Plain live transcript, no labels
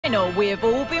final we have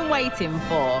all been waiting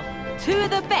for. Two of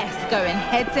the best going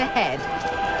head-to-head.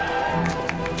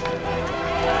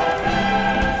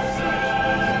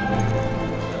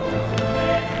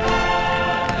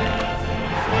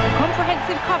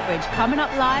 Comprehensive coverage coming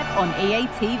up live on EA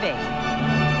TV.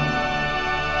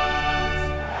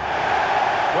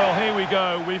 Well, here we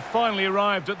go. We've finally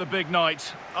arrived at the big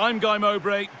night. I'm Guy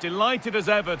Mowbray, delighted as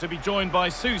ever to be joined by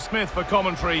Sue Smith for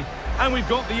commentary. And we've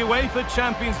got the UEFA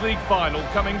Champions League final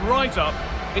coming right up.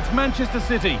 It's Manchester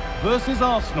City versus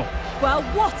Arsenal. Well,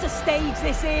 what a stage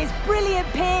this is. Brilliant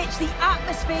pitch, the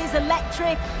atmosphere's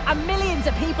electric, and millions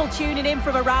of people tuning in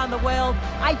from around the world.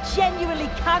 I genuinely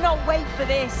cannot wait for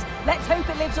this. Let's hope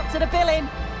it lives up to the billing.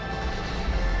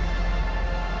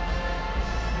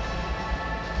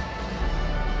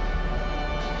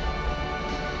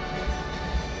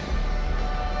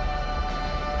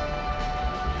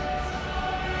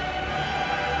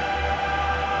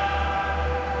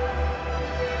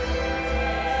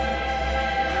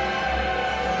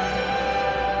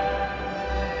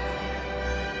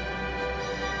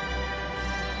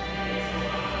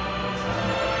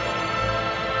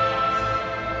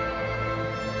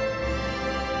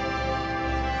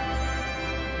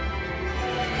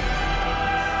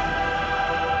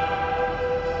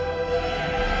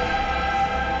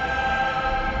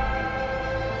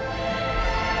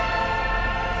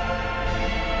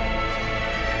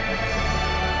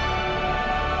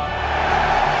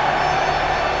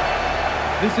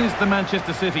 This is the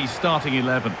Manchester City starting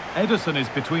 11. Ederson is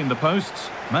between the posts.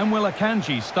 Manuel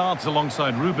Akanji starts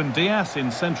alongside Ruben Dias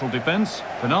in central defence.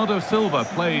 Bernardo Silva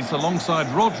plays alongside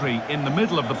Rodri in the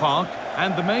middle of the park.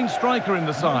 And the main striker in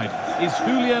the side is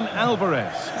Julian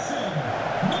Alvarez.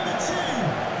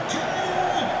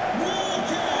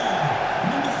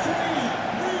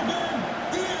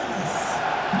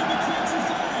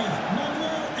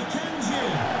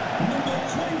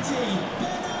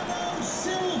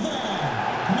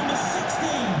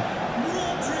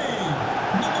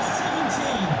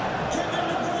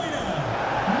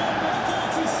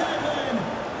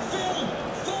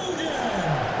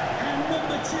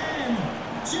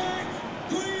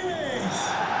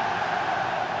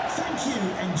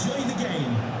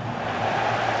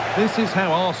 This is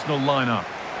how Arsenal line up.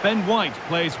 Ben White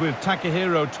plays with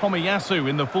Takehiro Tomiyasu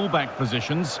in the fullback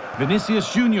positions.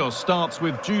 Vinicius Junior starts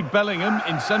with Jude Bellingham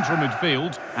in central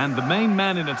midfield. And the main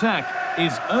man in attack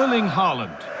is Erling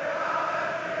Haaland.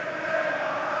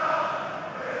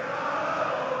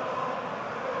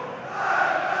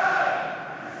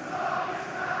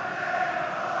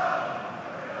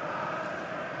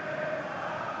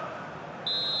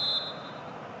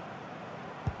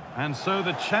 And so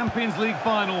the Champions League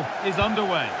final is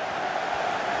underway.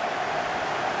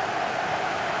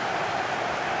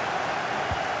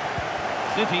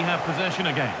 City have possession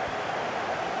again.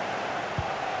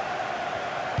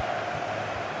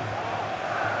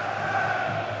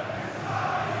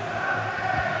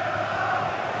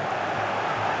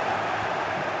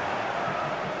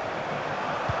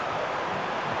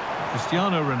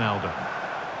 Cristiano Ronaldo.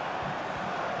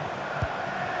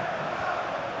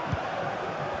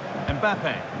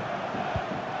 Mbappe.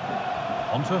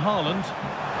 On to Haaland.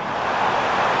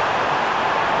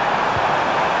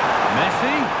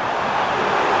 Messi.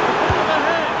 To put them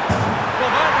ahead.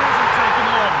 Well, that hasn't taken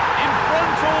long. In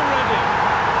front already.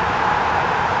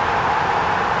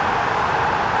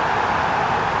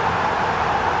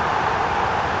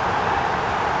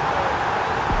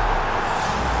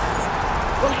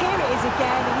 Well, here it is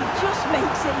again, and he just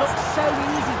makes it look so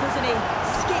easy, doesn't he?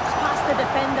 Skips past the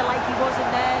defender like he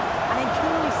wasn't there, and then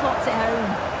coolly slots it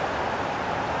home.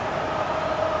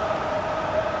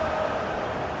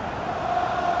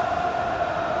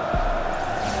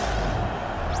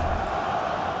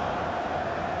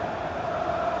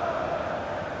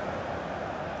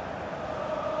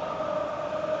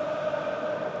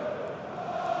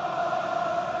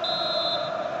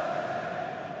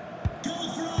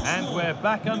 And we're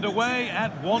back underway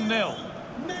at 1-0.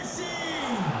 Messi!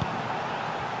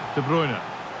 De Bruyne.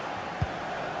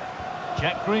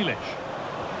 Jack Grealish.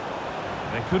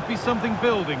 There could be something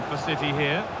building for City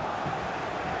here.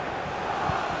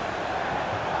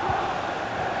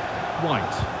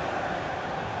 White.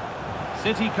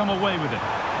 City come away with it.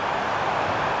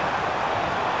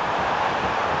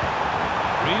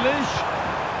 Grealish.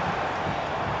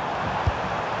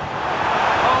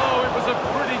 Oh, it was a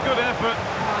pretty good effort.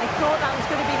 I thought that was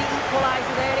going to be the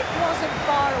equaliser there. It wasn't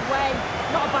far away.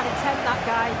 Not a bad attempt, that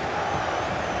guy.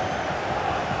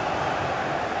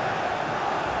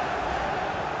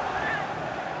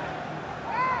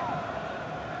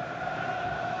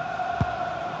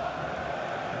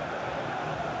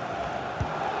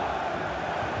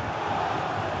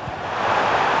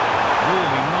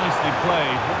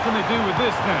 can they do with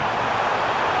this now?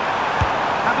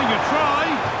 Having a try,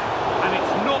 and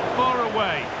it's not far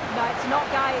away. No, it's not,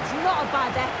 Guy. It's not a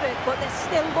bad effort, but they're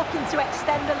still looking to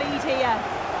extend the lead here.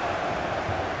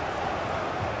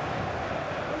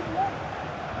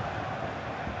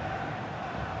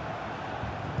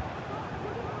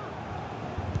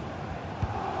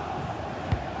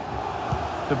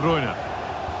 De Bruyne.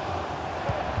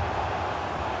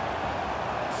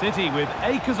 City with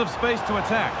acres of space to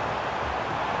attack.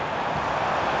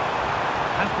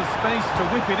 Has the space to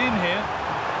whip it in here.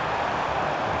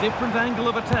 Different angle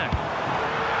of attack.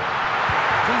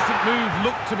 Decent move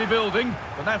looked to be building,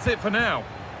 but that's it for now.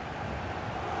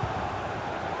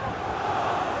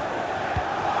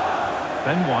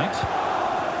 Ben White.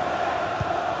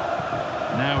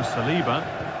 Now Saliba.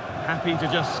 Happy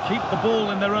to just keep the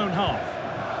ball in their own half.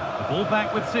 The ball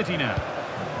back with City now.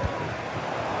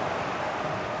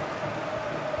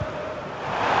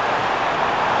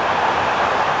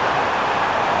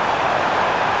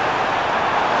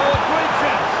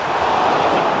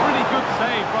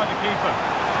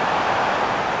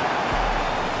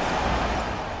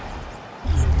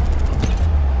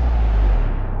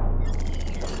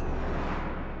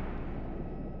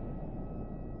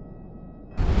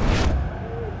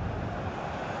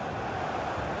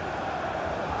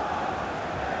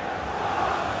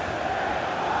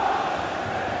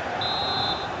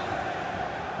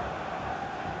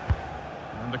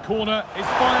 The corner is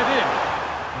fired in.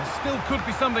 There still could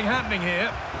be something happening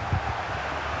here.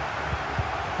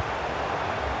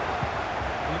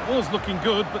 It was looking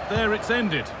good, but there it's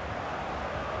ended.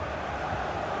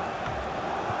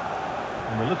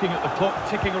 And we're looking at the clock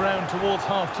ticking around towards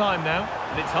half-time now,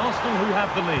 and it's Arsenal who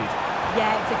have the lead.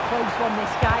 Yeah, it's a close one,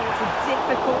 this guy. It's a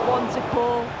difficult one to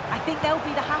call. I think they'll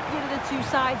be the happier of the two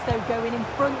sides, though, going in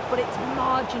front, but it's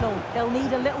marginal. They'll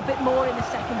need a little bit more in the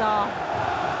second half.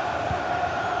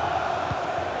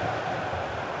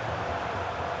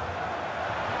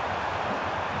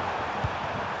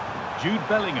 Jude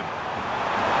Bellingham.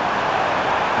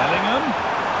 Bellingham.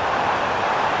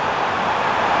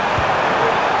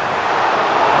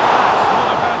 It's not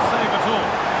a bad save at all.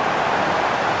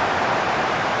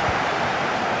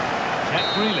 Jack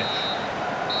Grealish.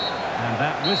 And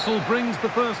that whistle brings the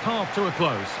first half to a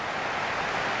close.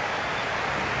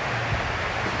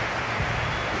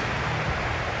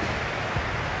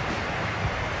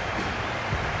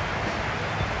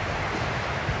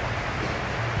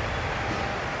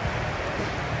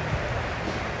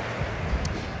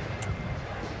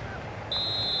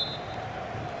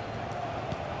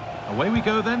 Away we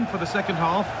go then for the second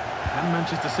half. Can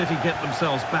Manchester City get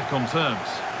themselves back on terms?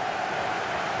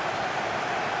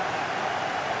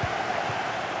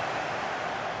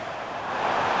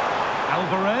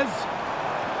 Alvarez.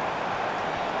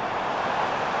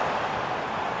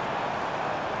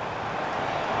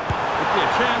 Could be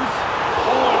a chance.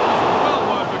 Oh, it was well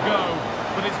worth a go,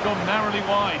 but it's gone narrowly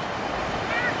wide.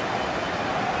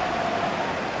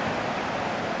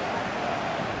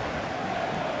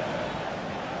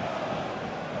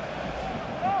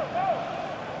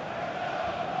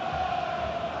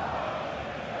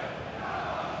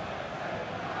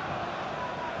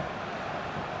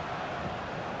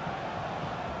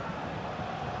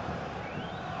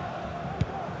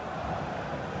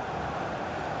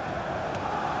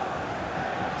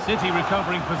 City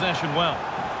recovering possession well.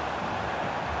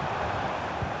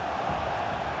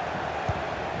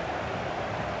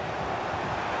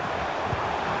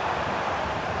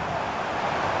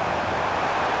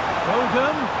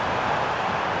 Foden.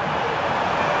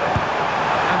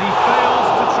 And he fails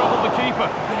to trouble the keeper.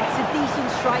 Yeah, it's a decent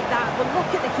strike that, but look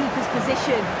at the keeper's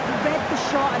position. He read the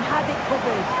shot and had it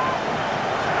covered.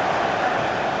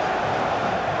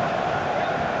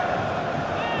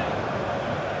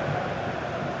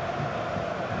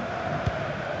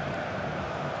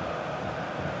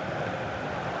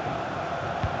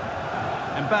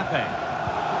 Mbappe.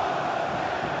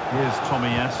 Here's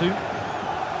Tomiyasu.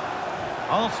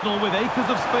 Arsenal with acres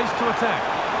of space to attack.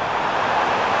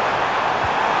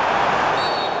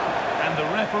 And the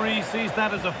referee sees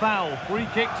that as a foul. Free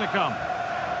kick to come.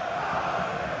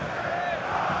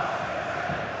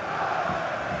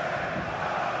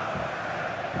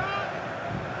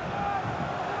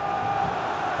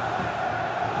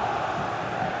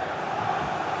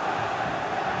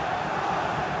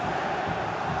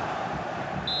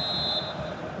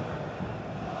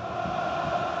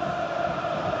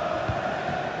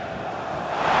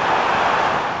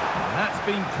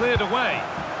 Been cleared away.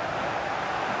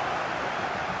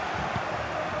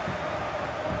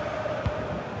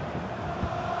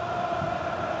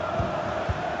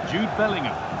 Jude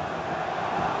Bellingham.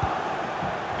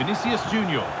 Vinicius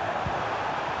Junior.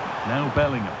 Now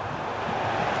Bellingham.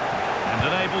 And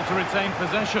unable to retain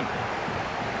possession.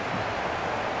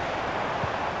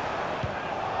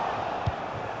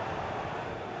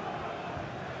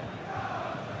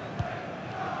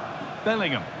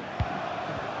 Bellingham.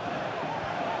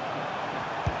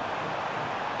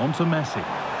 On to Messi.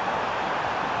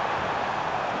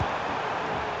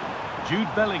 Jude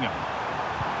Bellingham.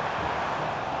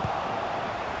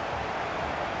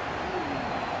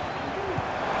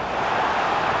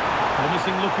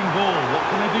 Promising looking ball. What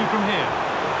can they do from here?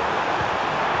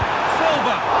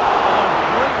 Silva! Oh,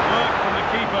 great work from the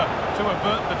keeper to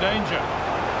avert the danger.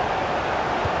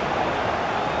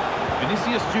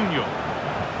 Vinicius Junior.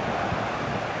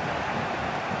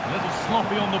 A little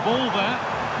sloppy on the ball there.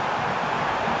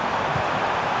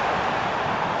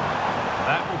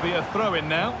 That will be a throw-in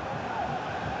now.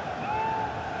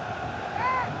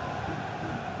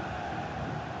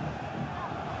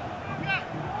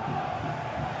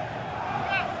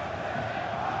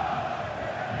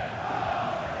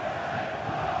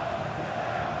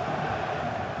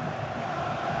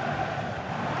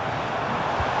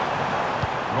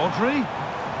 Rodri.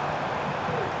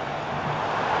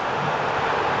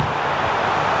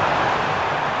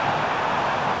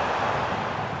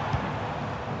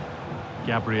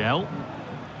 Gabriel.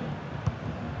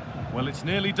 Well, it's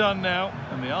nearly done now,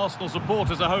 and the Arsenal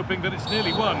supporters are hoping that it's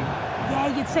nearly won.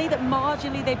 Yeah, you'd say that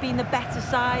marginally they've been the better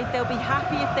side. They'll be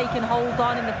happy if they can hold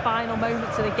on in the final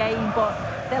moments of the game, but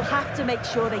they'll have to make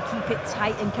sure they keep it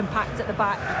tight and compact at the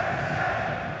back.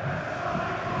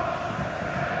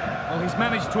 Well, he's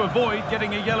managed to avoid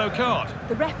getting a yellow card.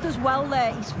 The ref does well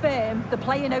there. He's firm. The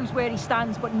player knows where he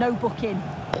stands, but no booking.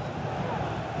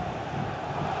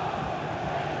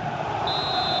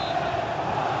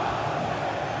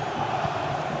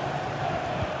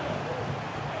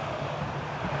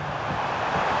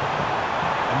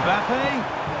 Mbappe.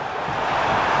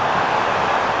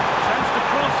 Chance to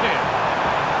cross here.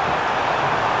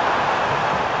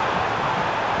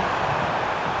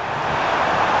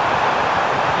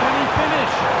 Can he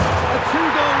finish? A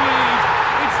two-goal lead.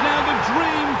 It's now the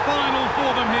dream final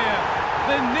for them here.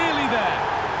 They're nearly there.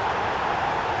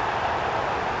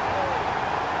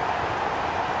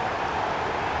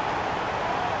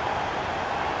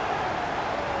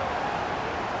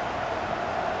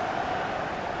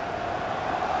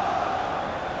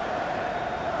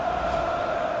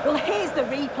 Well, here's the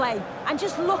replay, and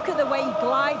just look at the way he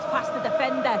glides past the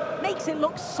defender. Makes it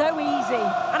look so easy,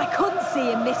 and I couldn't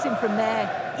see him missing from there.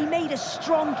 He made a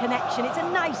strong connection. It's a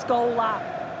nice goal,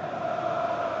 that.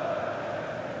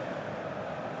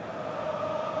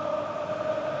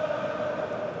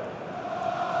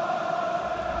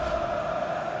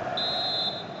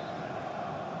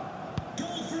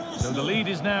 So the lead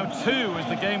is now 2 as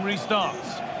the game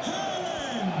restarts.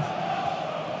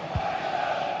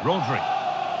 Rodri.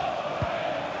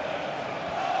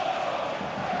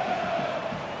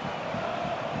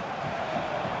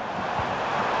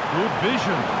 Good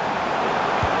vision.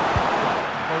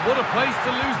 Well, what a place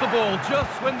to lose the ball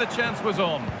just when the chance was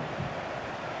on.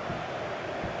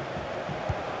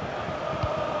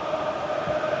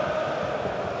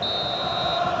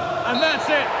 And that's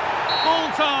it. Full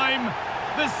time.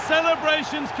 The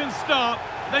celebrations can start.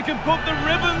 They can put the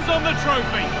ribbons on the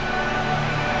trophy.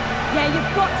 Yeah,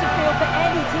 you've got to feel for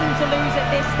any team to lose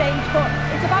at this stage, but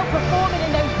it's about performing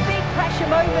in those big pressure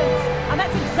moments, and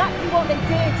that's exactly what they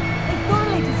did. They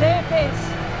thoroughly deserve this.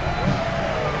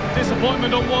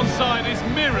 Disappointment on one side is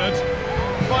mirrored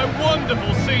by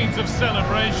wonderful scenes of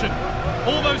celebration.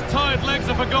 All those tired legs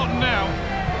are forgotten now.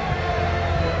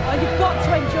 Well, you've got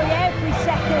to enjoy every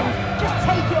second. Just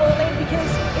take it all in because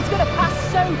it's going to pass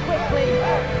so quickly.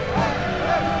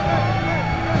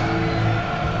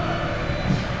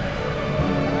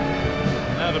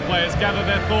 Now the players gather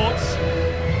their thoughts,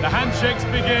 the handshakes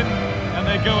begin, and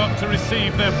they go up to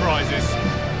receive their prizes.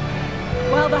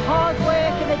 Well, the hard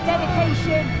work and the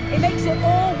dedication, it makes it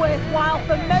all worthwhile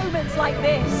for moments like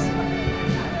this.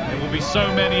 There will be so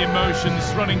many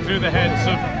emotions running through the heads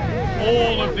of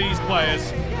all of these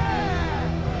players.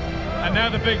 And now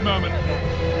the big moment,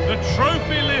 the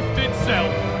trophy lift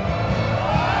itself.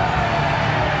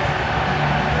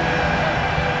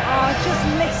 Oh, just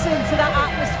listen to that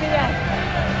atmosphere.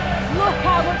 Look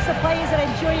how much the players are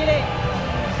enjoying it.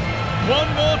 One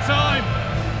more time.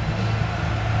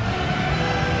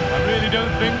 I really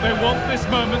don't think they want this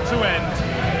moment to end.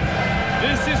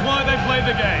 This is why they play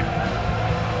the game.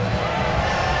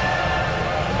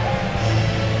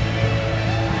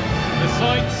 The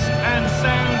sights and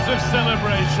sounds of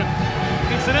celebration.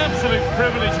 It's an absolute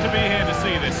privilege to be here to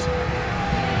see this.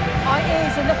 Oh, it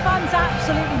is, and the fans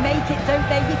absolutely make it, don't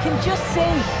they? You can just see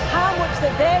how much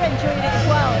that they're enjoying it as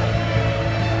well.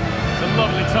 It's a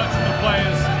lovely touch from the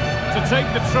players to take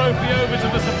the trophy over to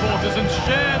the supporters and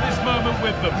share this moment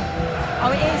with them.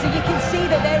 Oh, it is, and you can see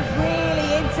that they're really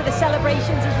into the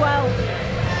celebrations as well.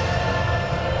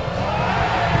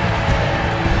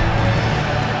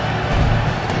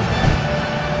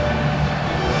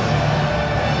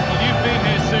 Well, you've been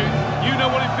here soon. You know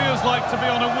what it feels like to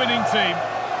be on a winning team.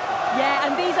 Yeah,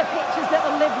 and these are pictures that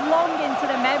will live long into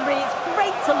the memory. It's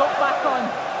great to look back on.